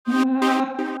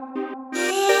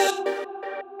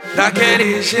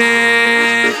daquele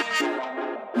jeito.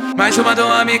 Mais uma do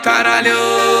homem,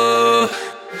 caralho.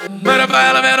 Manda pra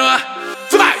ela, menor.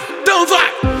 Vai, então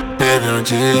vai. Teve um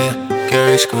dia que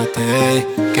eu escutei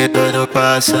que tudo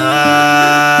passa,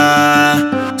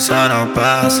 só não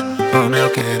passa o meu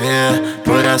querer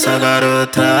por essa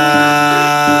garota.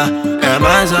 É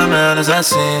mais ou menos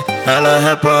assim, ela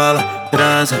rebola,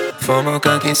 transa, fuma um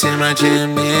canque em cima de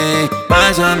mim.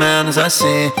 Mais ou menos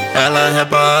assim, ela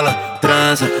rebola,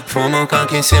 transa, fuma um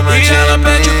canque em cima de mim. E ela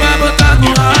pede pra botar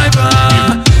com raiva.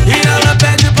 E ela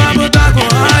pede pra botar com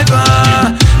raiva.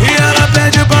 E ela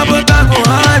pede pra botar com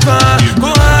raiva.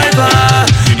 Com raiva,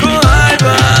 com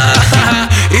raiva.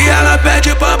 E ela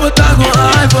pede pra botar com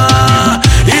raiva.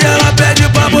 E ela pede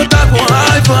pra botar com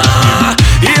raiva.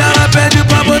 E ela pede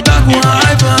pra botar com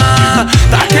raiva.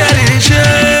 Daquele jeito.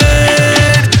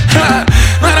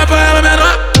 Manda pra ela,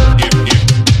 menor.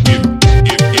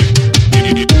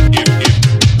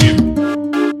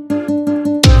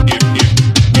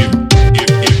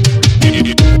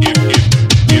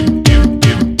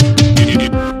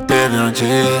 Teve um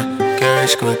dia que eu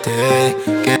escutei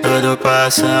que tudo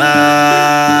passa,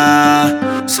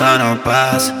 só não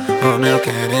passa o meu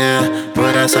querer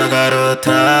por essa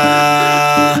garota.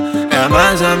 É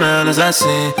mais ou menos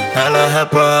assim, ela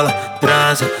rebola,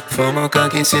 transa, fuma um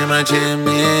canque em cima de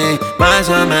mim. Mais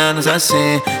ou menos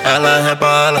assim, ela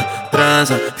rebola,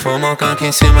 transa, fuma um canque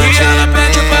em cima de mim. E ela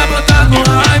pede pra botar com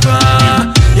raiva.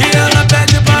 E ela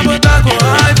pede pra botar com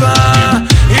raiva.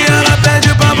 E ela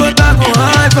pede pra botar com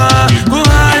raiva.